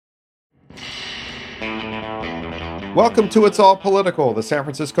Welcome to It's All Political, the San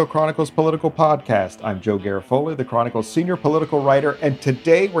Francisco Chronicle's political podcast. I'm Joe Garofoli, the Chronicle's senior political writer, and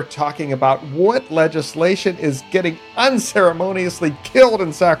today we're talking about what legislation is getting unceremoniously killed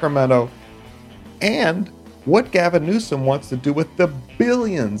in Sacramento and what Gavin Newsom wants to do with the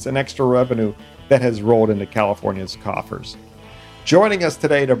billions in extra revenue that has rolled into California's coffers. Joining us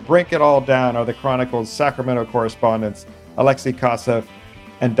today to break it all down are the Chronicle's Sacramento correspondents, Alexei Koseff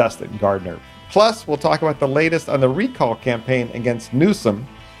and Dustin Gardner. Plus, we'll talk about the latest on the recall campaign against Newsom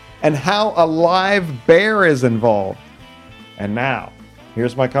and how a live bear is involved. And now,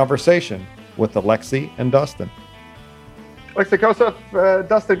 here's my conversation with Alexei and Dustin. Alexei Koseff,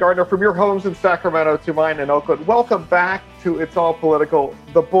 Dustin Gardner, from your homes in Sacramento to mine in Oakland. Welcome back to It's All Political.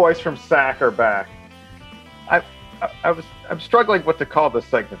 The boys from Sac are back. I'm struggling what to call this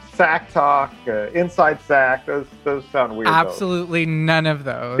segment. Sac Talk, Inside Sac. Those sound weird. Absolutely none of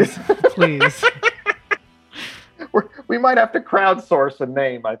those. Please. We might have to crowdsource a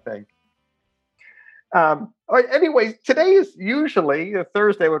name, I think. Anyways, today is usually a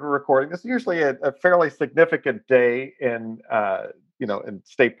Thursday when we're recording. This is usually a fairly significant day in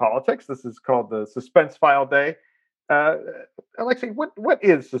state politics. This is called the Suspense File Day. Alexei, what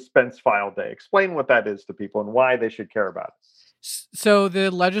is Suspense File Day? Explain what that is to people and why they should care about it. So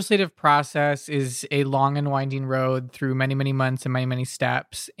the legislative process is a long and winding road through many, many months and many, many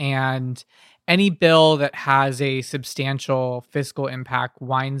steps. And any bill that has a substantial fiscal impact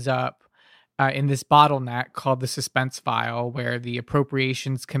winds up in this bottleneck called the suspense file, where the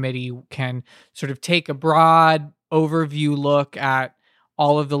Appropriations Committee can sort of take a broad overview look at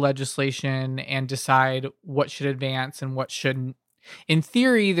all of the legislation and decide what should advance and what shouldn't. In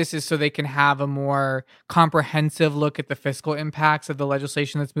theory, this is so they can have a more comprehensive look at the fiscal impacts of the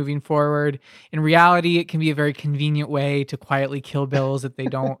legislation that's moving forward. In reality, it can be a very convenient way to quietly kill bills that they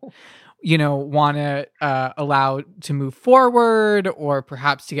don't, want to allow to move forward, or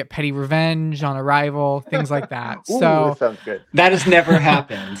perhaps to get petty revenge on a rival, things like that. Ooh, so that sounds good. That has never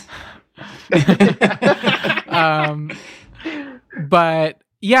happened. But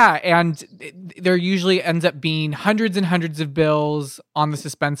yeah, and there usually ends up being hundreds and hundreds of bills on the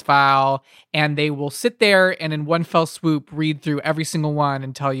suspense file, and they will sit there and in one fell swoop read through every single one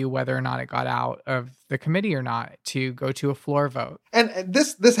and tell you whether or not it got out of the committee or not to go to a floor vote. And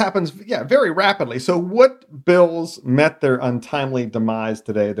this happens, very rapidly. So what bills met their untimely demise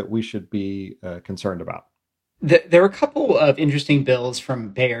today that we should be concerned about? There were a couple of interesting bills from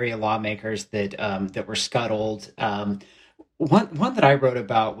Bay Area lawmakers that were scuttled. One that I wrote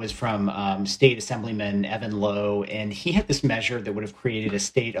about was from State Assemblyman Evan Lowe, and he had this measure that would have created a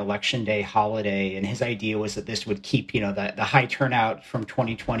state election day holiday, and his idea was that this would keep, the high turnout from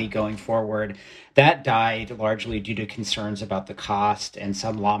 2020 going forward. That died largely due to concerns about the cost and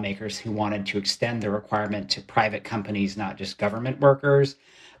some lawmakers who wanted to extend the requirement to private companies, not just government workers.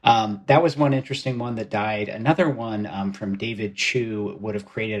 That was one interesting one that died. Another one from David Chu would have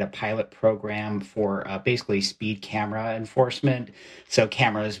created a pilot program for basically speed camera enforcement. So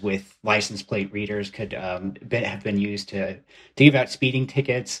cameras with license plate readers could have been used to give out speeding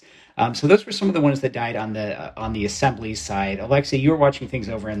tickets. So those were some of the ones that died on the Assembly side. Alexei, you were watching things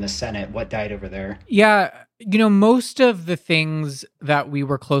over in the Senate. What died over there? Yeah, most of the things that we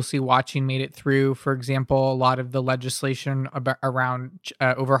were closely watching made it through. For example, a lot of the legislation around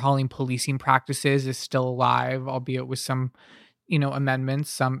overhauling policing practices is still alive, albeit with some, amendments,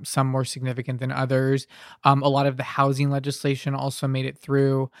 some more significant than others. A lot of the housing legislation also made it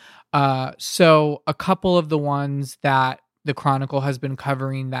through. So a couple of the ones that the Chronicle has been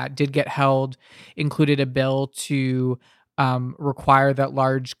covering that did get held included a bill to require that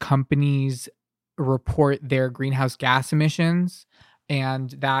large companies report their greenhouse gas emissions, and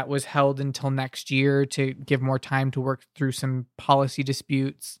that was held until next year to give more time to work through some policy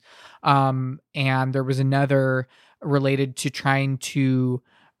disputes. And there was another related to trying to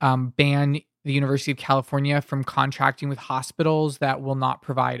ban the University of California from contracting with hospitals that will not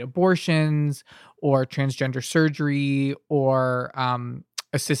provide abortions or transgender surgery or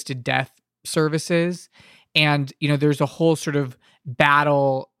assisted death services. And, there's a whole sort of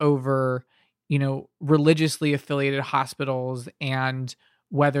battle over religiously affiliated hospitals and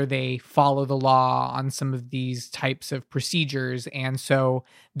whether they follow the law on some of these types of procedures. And so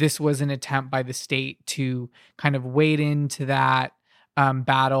this was an attempt by the state to kind of wade into that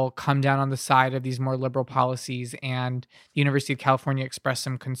battle, come down on the side of these more liberal policies. And the University of California expressed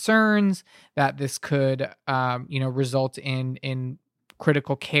some concerns that this could, result in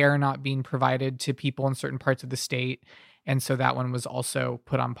critical care not being provided to people in certain parts of the state. And so that one was also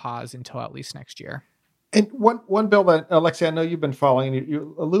put on pause until at least next year. And one bill that, Alexi, I know you've been following,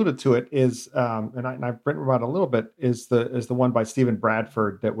 you alluded to it, is, and I've written about it a little bit, is the one by Stephen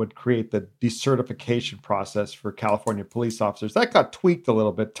Bradford that would create the decertification process for California police officers. That got tweaked a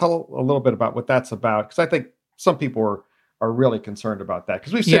little bit. Tell a little bit about what that's about, because I think some people are really concerned about that.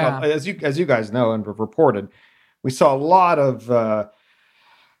 Because we've seen, as you guys know and have reported, we saw a lot of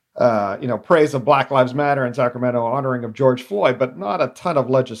praise of Black Lives Matter in Sacramento, honoring of George Floyd, but not a ton of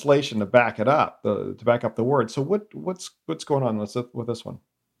legislation to back it up, to back up the word. So what's going on with this one?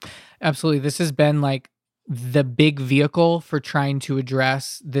 Absolutely. This has been like the big vehicle for trying to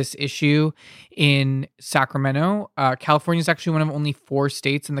address this issue in Sacramento. California is actually one of only 4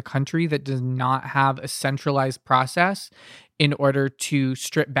 states in the country that does not have a centralized process in order to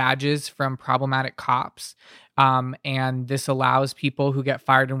strip badges from problematic cops. And this allows people who get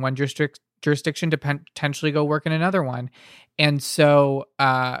fired in one jurisdiction to potentially go work in another one. And so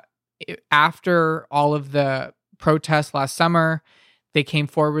after all of the protests last summer, they came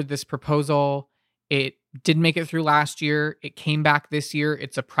forward with this proposal. It didn't make it through last year. It came back this year.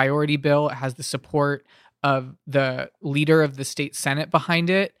 It's a priority bill. It has the support of the leader of the state Senate behind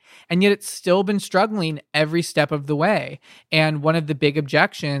it. And yet it's still been struggling every step of the way. And one of the big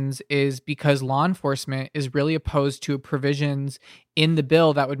objections is because law enforcement is really opposed to provisions in the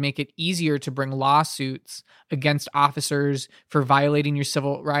bill that would make it easier to bring lawsuits against officers for violating your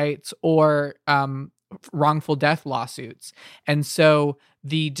civil rights or wrongful death lawsuits. And so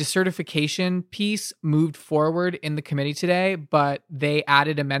the decertification piece moved forward in the committee today, but they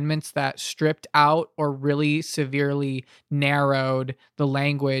added amendments that stripped out or really severely narrowed the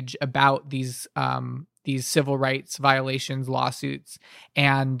language about these civil rights violations lawsuits.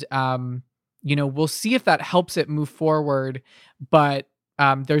 And we'll see if that helps it move forward, but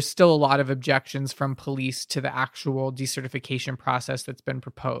there's still a lot of objections from police to the actual decertification process that's been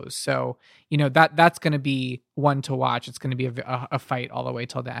proposed. So, that's going to be one to watch. It's going to be a fight all the way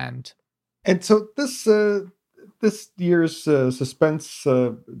till the end. And so this year's suspense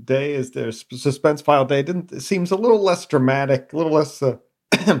day is their suspense file day. Seems a little less dramatic, a little less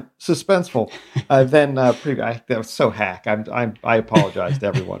suspenseful than previous. That was so hack. I apologize to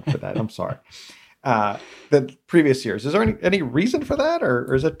everyone for that. I'm sorry. The previous years. Is there any reason for that,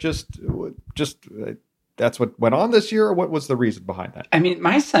 or is it just that's what went on this year, or what was the reason behind that? I mean,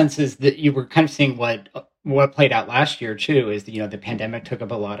 my sense is that you were kind of seeing what played out last year too. Is the pandemic took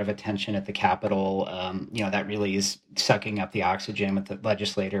up a lot of attention at the Capitol. That really is sucking up the oxygen with the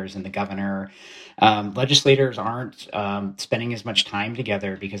legislators and the governor. Legislators aren't spending as much time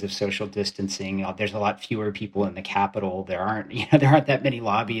together because of social distancing. There's a lot fewer people in the Capitol. There aren't that many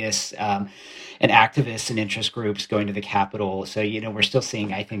lobbyists and activists and interest groups going to the Capitol. So, we're still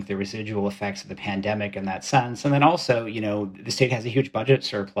seeing, I think, the residual effects of the pandemic in that sense. And then also, the state has a huge budget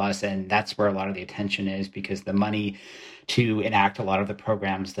surplus, and that's where a lot of the attention is, because the money to enact a lot of the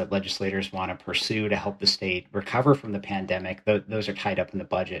programs that legislators want to pursue to help the state recover from the pandemic, those are tied up in the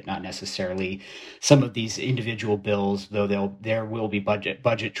budget, not necessarily some of these individual bills, though there will be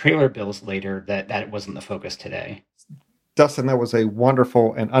budget trailer bills later. That wasn't the focus today. Dustin, that was a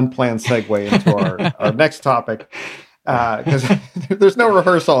wonderful and unplanned segue into our next topic, because there's no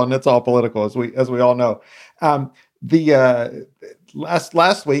rehearsal and it's all political, as we all know. The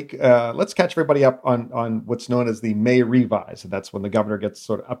last week, let's catch everybody up on what's known as the May revise, and that's when the governor gets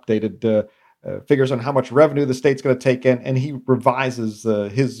sort of updated figures on how much revenue the state's going to take in, and he revises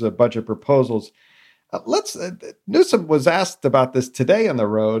his budget proposals. Newsom was asked about this today on the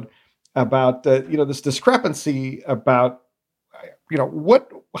road, about this discrepancy about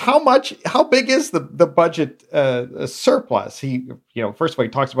how big is the budget surplus. He first of all, he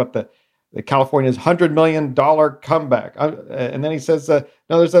talks about the California's $100 million comeback, and then he says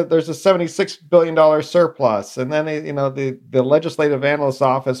no, there's a $76 billion surplus, and then the Legislative Analyst's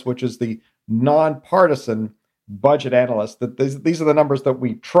Office, which is the nonpartisan budget analyst, that these are the numbers that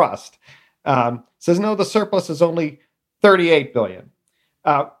we trust, says no, the surplus is only $38 billion.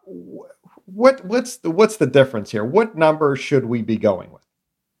 What's the difference here? What number should we be going with?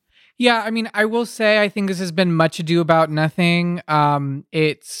 Yeah, I mean, I will say I think this has been much ado about nothing.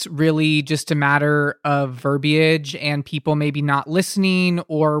 It's really just a matter of verbiage and people maybe not listening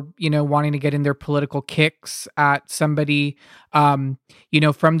or, wanting to get in their political kicks at somebody. From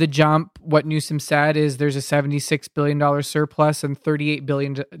the jump, what Newsom said is there's a $76 billion surplus and $38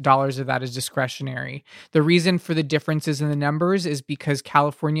 billion of that is discretionary. The reason for the differences in the numbers is because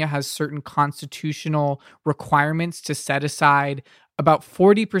California has certain constitutional requirements to set aside about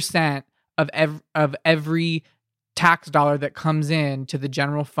 40% of every tax dollar that comes in to the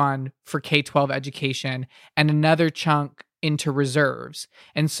general fund for K-12 education, and another chunk into reserves.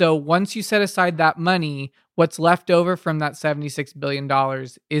 And so once you set aside that money, what's left over from that $76 billion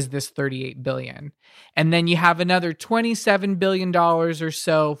is this $38 billion. And then you have another $27 billion or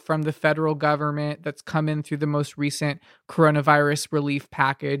so from the federal government that's come in through the most recent coronavirus relief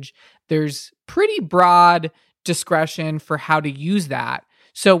package. There's pretty broad discretion for how to use that.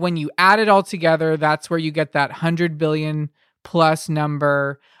 So when you add it all together, that's where you get that 100 billion plus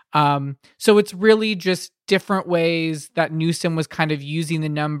number. So it's really just different ways that Newsom was kind of using the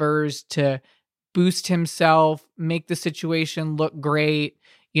numbers to boost himself, make the situation look great,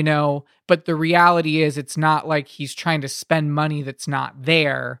 but the reality is it's not like he's trying to spend money that's not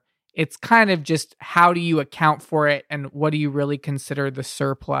there. It's kind of just how do you account for it and what do you really consider the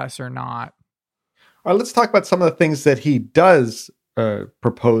surplus or not? All right, let's talk about some of the things that he does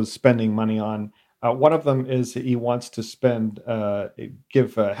propose spending money on. One of them is he wants to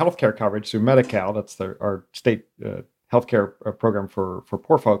give healthcare coverage through Medi-Cal, that's our state healthcare program for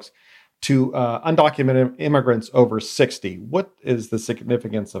poor folks, to undocumented immigrants over 60. What is the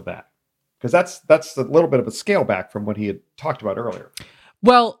significance of that? Because that's a little bit of a scale back from what he had talked about earlier.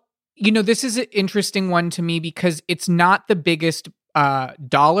 Well, this is an interesting one to me because it's not the biggest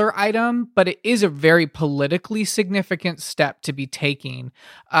dollar item, but it is a very politically significant step to be taking.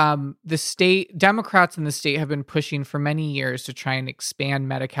 The state Democrats in the state have been pushing for many years to try and expand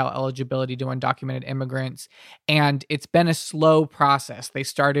Medi-Cal eligibility to undocumented immigrants, and it's been a slow process. They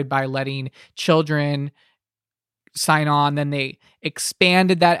started by letting children sign on, then they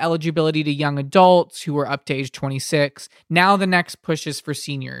expanded that eligibility to young adults who were up to age 26. Now the next push is for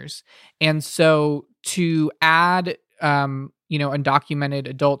seniors, and so to add undocumented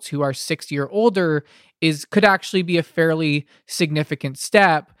adults who are 60 or older could actually be a fairly significant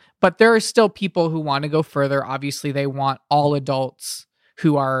step, but there are still people who want to go further. Obviously, they want all adults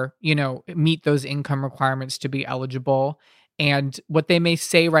who are, meet those income requirements to be eligible. And what they may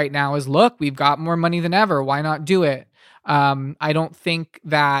say right now is, look, we've got more money than ever. Why not do it? I don't think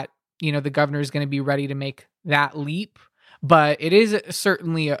that, the governor is going to be ready to make that leap. But it is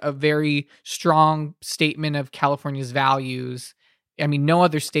certainly a very strong statement of California's values. I mean, no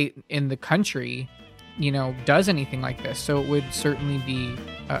other state in the country, does anything like this. So it would certainly be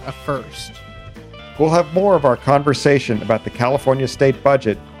a first. We'll have more of our conversation about the California state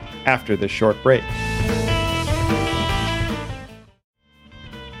budget after this short break.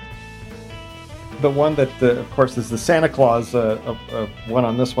 The one that, of course, is the Santa Claus one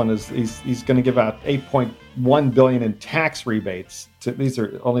on this one is he's going to give out $8.1 billion in tax rebates. These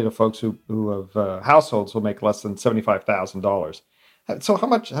are only to folks who have households who make less than $75,000. So how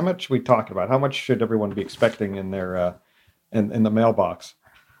much are we talking about? How much should everyone be expecting in their in the mailbox?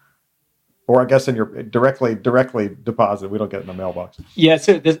 Or I guess in your directly deposit, we don't get in the mailbox. Yeah,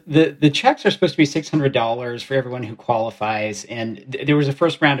 so the checks are supposed to be $600 for everyone who qualifies, and there was a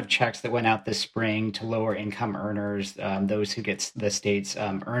first round of checks that went out this spring to lower income earners, those who get the state's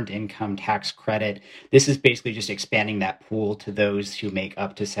earned income tax credit. This is basically just expanding that pool to those who make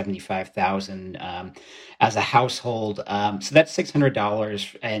up to $75,000 as a household. So that's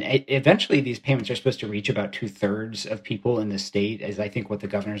 $600, and eventually these payments are supposed to reach about 2/3 of people in the state, as I think what the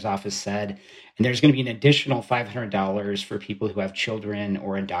governor's office said. And there's going to be an additional $500 for people who have children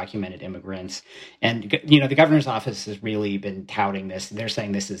or undocumented immigrants. And, the governor's office has really been touting this. They're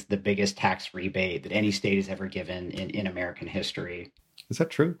saying this is the biggest tax rebate that any state has ever given in American history. Is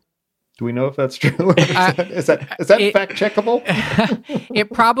that true? Do we know if that's true? Is that fact checkable?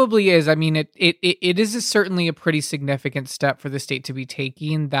 It probably is. I mean, it is certainly a pretty significant step for the state to be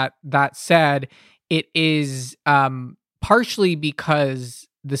taking. That said, it is partially because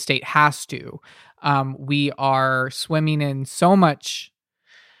the state has to. We are swimming in so much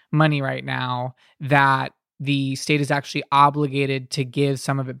money right now that the state is actually obligated to give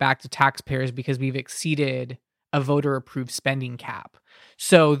some of it back to taxpayers because we've exceeded a voter-approved spending cap.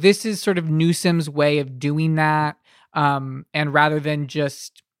 So this is sort of Newsom's way of doing that. And rather than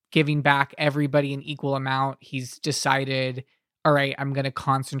just giving back everybody an equal amount, he's decided, all right, I'm going to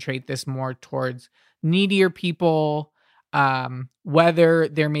concentrate this more towards needier people, whether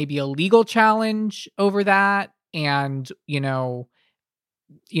there may be a legal challenge over that, and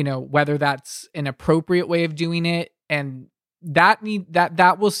whether that's an appropriate way of doing it, and that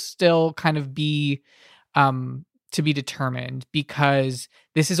will still kind of be to be determined, because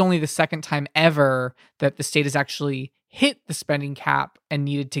this is only the second time ever that the state has actually hit the spending cap and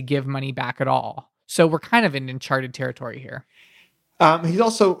needed to give money back at all. So we're kind of in uncharted territory here. He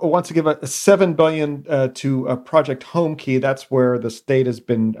also wants to give a $7 billion to Project Homekey. That's where the state has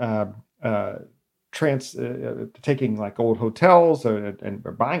been taking like old hotels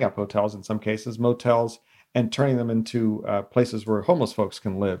and buying up hotels in some cases, motels, and turning them into places where homeless folks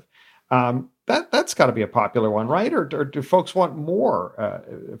can live. That's got to be a popular one, right? Or do folks want more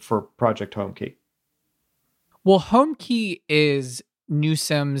for Project Homekey? Well, Homekey is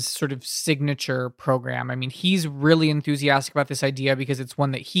Newsom's sort of signature program. I mean, he's really enthusiastic about this idea because it's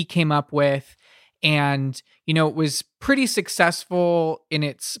one that he came up with. And, it was pretty successful in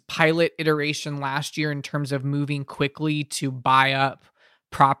its pilot iteration last year in terms of moving quickly to buy up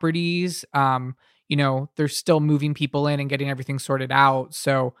properties. They're still moving people in and getting everything sorted out.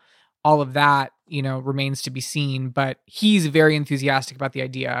 So all of that, remains to be seen. But he's very enthusiastic about the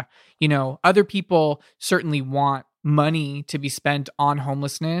idea. Other people certainly want money to be spent on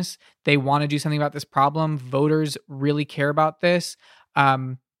homelessness. They want to do something about this problem. Voters really care about this.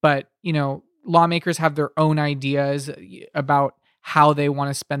 But lawmakers have their own ideas about how they want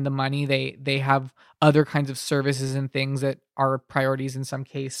to spend the money. They have other kinds of services and things that are priorities in some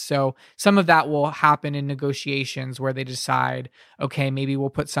case. So some of that will happen in negotiations where they decide, okay, maybe we'll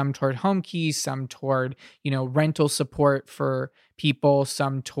put some toward Homekey, some toward, rental support for people,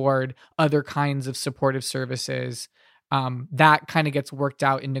 some toward other kinds of supportive services. That kind of gets worked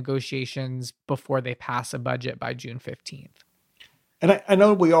out in negotiations before they pass a budget by June 15th. And I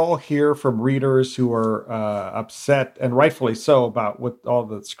know we all hear from readers who are upset, and rightfully so, about what all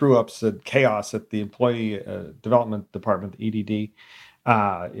the screw ups and chaos at the Employee Development Department, the EDD.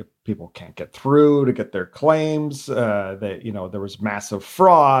 If people can't get through to get their claims, there was massive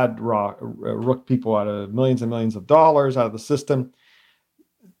fraud, rooked people out of millions and millions of dollars out of the system.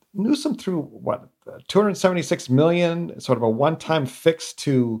 Newsom threw $276 million, sort of a one-time fix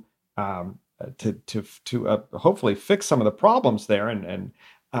to hopefully fix some of the problems there.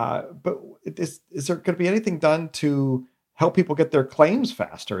 But is there going to be anything done to help people get their claims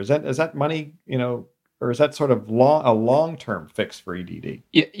faster? Is that money, or is that sort of a long-term fix for EDD?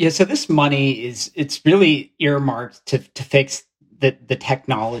 Yeah. So this money it's really earmarked to fix the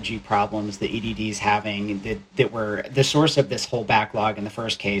technology problems that EDD is having that were the source of this whole backlog in the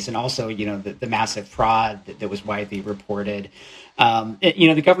first case, and also the massive fraud that was widely reported.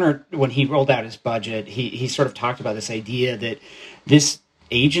 The governor, when he rolled out his budget, he sort of talked about this idea that this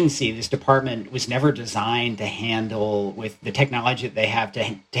agency, this department, was never designed to handle, with the technology that they have,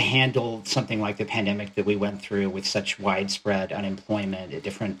 to handle something like the pandemic that we went through with such widespread unemployment at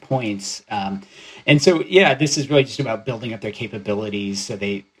different points. And so, this is really just about building up their capabilities so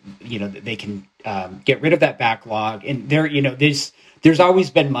they can get rid of that backlog. And there's always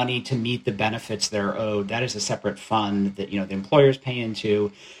been money to meet the benefits they're owed. That is a separate fund that the employers pay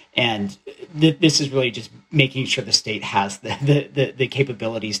into. And this is really just making sure the state has the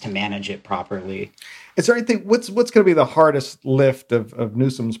capabilities to manage it properly. Is there anything? What's going to be the hardest lift of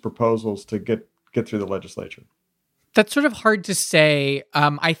Newsom's proposals to get through the legislature? That's sort of hard to say.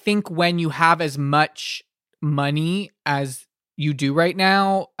 I think when you have as much money as you do right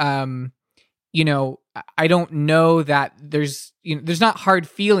now, I don't know that there's not hard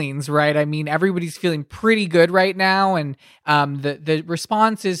feelings, right? I mean, everybody's feeling pretty good right now. And the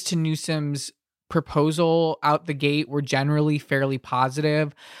responses to Newsom's proposal out the gate were generally fairly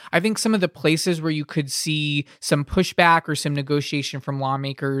positive. I think some of the places where you could see some pushback or some negotiation from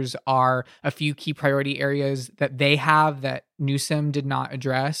lawmakers are a few key priority areas that they have that Newsom did not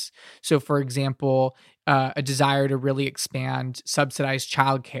address. So, for example, a desire to really expand subsidized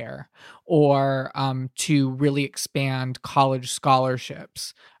childcare, or to really expand college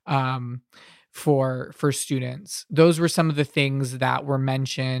scholarships for students. Those were some of the things that were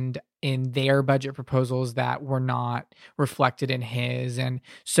mentioned in their budget proposals that were not reflected in his. And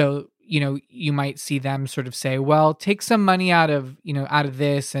so, you might see them sort of say, well, take some money out of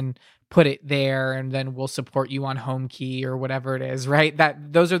this and put it there, and then we'll support you on Homekey or whatever it is, right?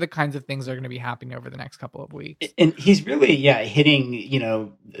 Those are the kinds of things that are going to be happening over the next couple of weeks. And he's really, hitting,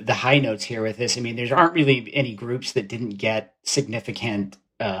 the high notes here with this. I mean, there aren't really any groups that didn't get significant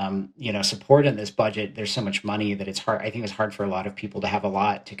support in this budget. There's so much money that it's hard. I think it's hard for a lot of people to have a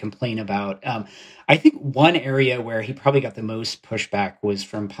lot to complain about. I think one area where he probably got the most pushback was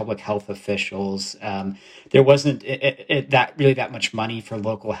from public health officials. There wasn't that much money for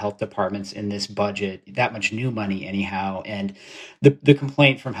local health departments in this budget, that much new money anyhow. And the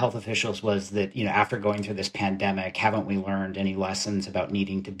complaint from health officials was that, after going through this pandemic, haven't we learned any lessons about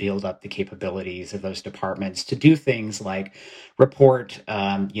needing to build up the capabilities of those departments to do things like report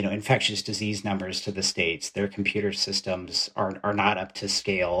infectious disease numbers to the states? Their computer systems are not up to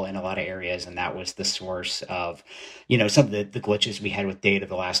scale in a lot of areas, and that was the source of some of the glitches we had with data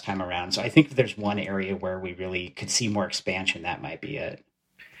the last time around. So I think if there's one area where we really could see more expansion, that might be it.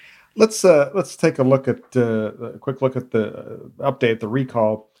 Let's take a quick look at the update, the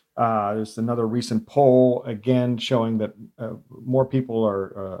recall. There's another recent poll, again, showing that more people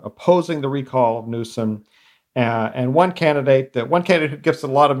are opposing the recall of Newsom. And one candidate who gets a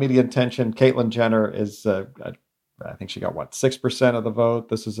lot of media attention, Caitlyn Jenner, is, I think she got, 6% of the vote.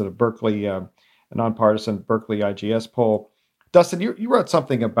 This is at a Berkeley, a nonpartisan Berkeley IGS poll. Dustin, you wrote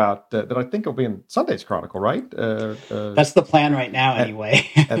something about that I think will be in Sunday's Chronicle, right? That's the plan right now, anyway.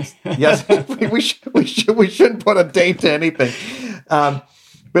 Yes, we shouldn't put a date to anything, but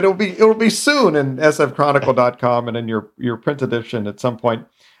it'll be soon in sfchronicle.com and in your print edition at some point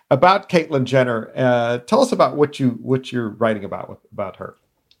about Caitlyn Jenner. Tell us about what you're writing about her.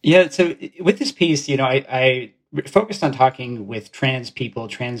 Yeah, so with this piece, I focused on talking with trans people,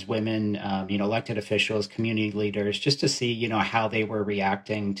 trans women, elected officials, community leaders, just to see, how they were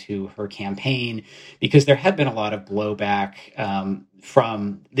reacting to her campaign, because there had been a lot of blowback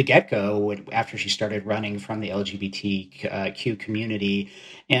from the get-go after she started running from the LGBTQ community.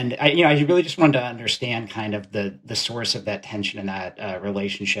 And I really just wanted to understand kind of the source of that tension in that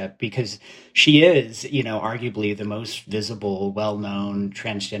relationship, because she is, arguably the most visible, well-known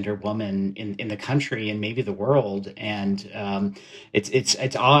transgender woman in the country and maybe the world. And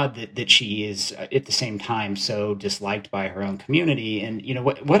it's odd that she is at the same time so disliked by her own community. And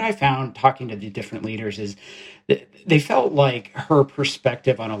what I found talking to the different leaders is that they felt like her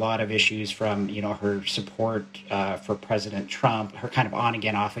perspective on a lot of issues, from her support for President Trump, her kind of on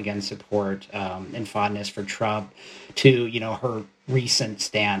again, off again support and fondness for Trump, to her recent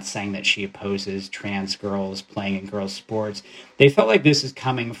stance saying that she opposes trans girls playing in girls' sports. They felt like this is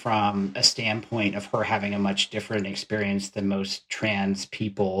coming from a standpoint of her having a much different experience than most trans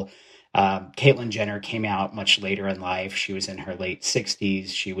people. Caitlyn Jenner came out much later in life. She was in her late 60s.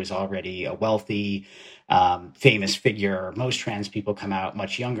 She was already a wealthy, famous figure. Most trans people come out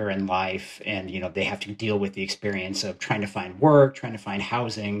much younger in life, and they have to deal with the experience of trying to find work, trying to find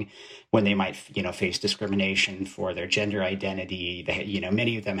housing, when they might face discrimination for their gender identity.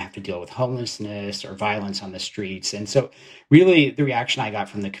 Many of them have to deal with homelessness or violence on the streets. And so really the reaction I got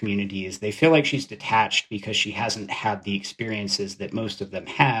from the community is they feel like she's detached because she hasn't had the experiences that most of them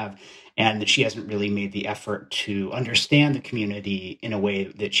have, and that she hasn't really made the effort to understand the community in a way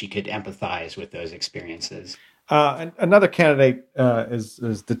that she could empathize with those experiences. Another candidate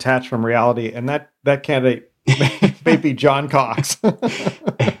is detached from reality, and that candidate may be John Cox.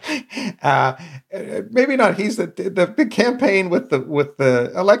 Maybe not. He's the campaign with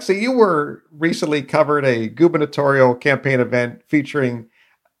the Alexa. You were recently covered a gubernatorial campaign event featuring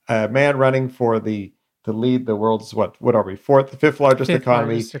a man running to lead the world's fifth largest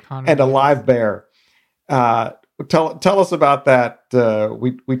economy, and a live bear. Tell us about that.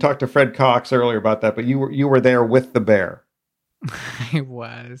 We talked to Fred Cox earlier about that, but you were there with the bear. I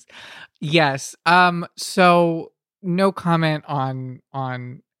was, yes. So no comment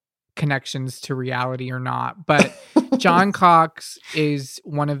on connections to reality or not, but John Cox is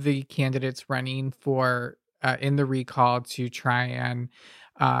one of the candidates running for in the recall to try and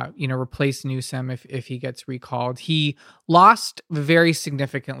replace Newsom if he gets recalled. He lost very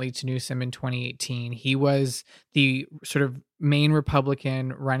significantly to Newsom in 2018. He was the sort of main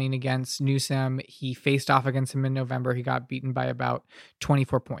Republican running against Newsom. He faced off against him in November. He got beaten by about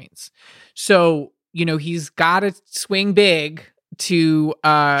 24 points. So, he's got to swing big to,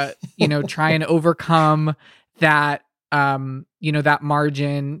 try and overcome that, that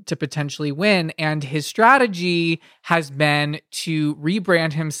margin to potentially win. And his strategy has been to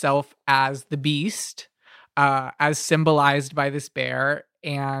rebrand himself as the beast, as symbolized by this bear,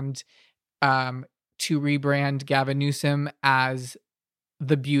 and to rebrand Gavin Newsom as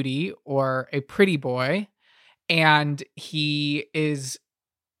the beauty, or a pretty boy. And he is,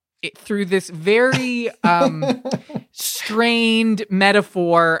 through this very strained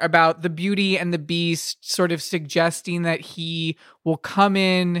metaphor about the beauty and the beast, sort of suggesting that he will come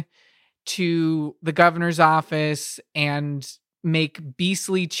in to the governor's office and make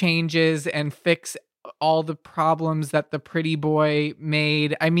beastly changes and fix all the problems that the pretty boy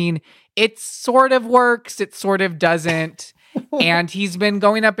made. I mean, it sort of works, it sort of doesn't. And he's been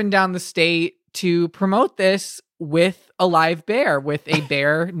going up and down the state to promote this with a live bear, with a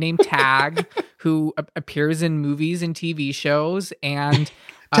bear named Tag, who appears in movies and TV shows. And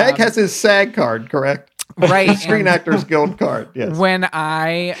Tag has his SAG card, correct? Right. Screen Actors Guild card, yes. When so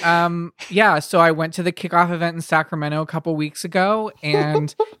I went to the kickoff event in Sacramento a couple weeks ago,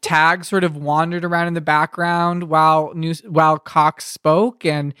 and Tag sort of wandered around in the background while Cox spoke,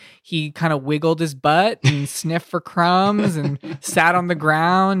 and he kind of wiggled his butt and sniffed for crumbs and sat on the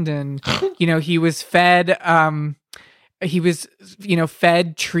ground, and he was fed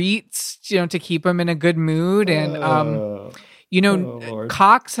fed treats to keep him in a good mood, and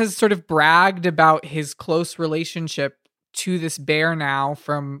Cox has sort of bragged about his close relationship to this bear now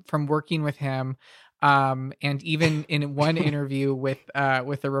from working with him. And even in one interview with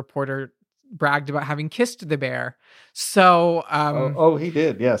a reporter, bragged about having kissed the bear. So he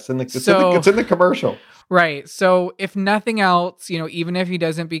did, yes. It's in the commercial. Right. So if nothing else, even if he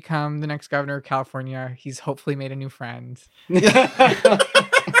doesn't become the next governor of California, he's hopefully made a new friend.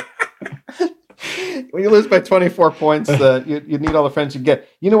 When you lose by 24 points, you need all the friends you get.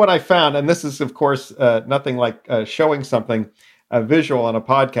 You know what I found, and this is, of course, nothing like showing something visual on a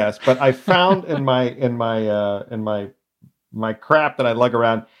podcast, but I found in my crap that I lug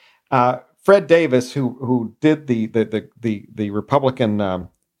around, Fred Davis, who did the Republican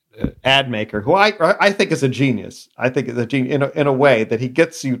ad maker, who I think is a genius. I think is a genius in a way that he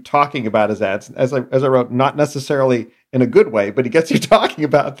gets you talking about his ads. As I wrote, not necessarily in a good way, but he gets you talking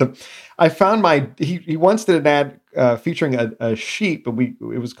about them. I found he once did an ad featuring a sheep, and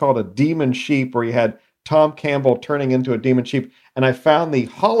it was called a demon sheep, where he had Tom Campbell turning into a demon sheep. And I found the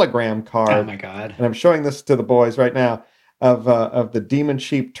hologram card. Oh my God! And I'm showing this to the boys right now of the demon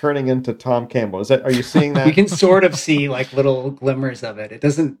sheep turning into Tom Campbell. Are you seeing that? You can sort of see like little glimmers of it. It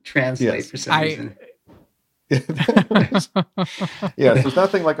doesn't translate for some reason. Yes, there's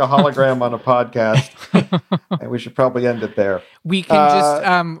nothing like a hologram on a podcast, and we should probably end it there. We can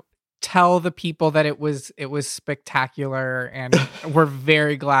just tell the people that it was spectacular, and we're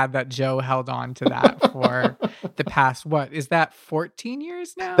very glad that Joe held on to that for the past, what is that, 14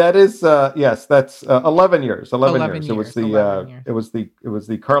 years now? That is yes, that's 11 years. 11 years. It was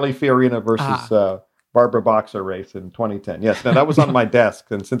the Carly Fiorina versus Barbara Boxer race in 2010. Yes, now that was on my desk,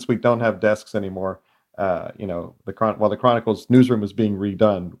 and since we don't have desks anymore, the Chronicles newsroom is being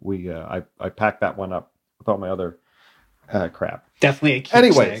redone, I packed that one up with all my other crap. Definitely a keepsake.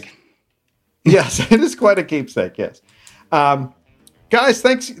 Anyways, yes, it is quite a keepsake. Yes, guys,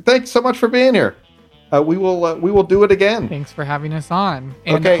 thanks so much for being here. We will do it again. Thanks for having us on,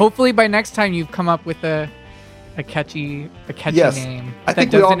 and hopefully by next time you've come up with a catchy name that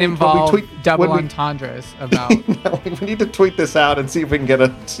doesn't involve double entendres about. We need to tweet this out and see if we can get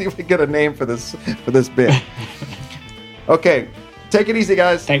a name for this bit. Okay, take it easy,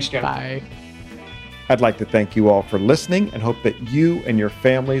 guys. Thanks, Joe. Bye. I'd like to thank you all for listening and hope that you and your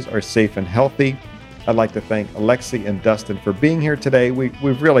families are safe and healthy. I'd like to thank Alexi and Dustin for being here today.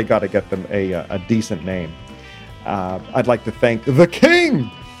 We've really got to get them a decent name. I'd like to thank the King,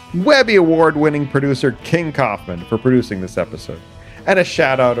 Webby Award-winning producer King Kaufman, for producing this episode. And a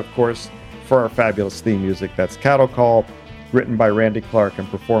shout out, of course, for our fabulous theme music. That's Cattle Call, written by Randy Clark and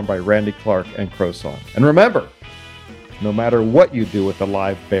performed by Randy Clark and Crow Song. And remember, no matter what you do with a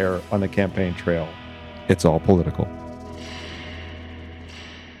live bear on the campaign trail, it's all political.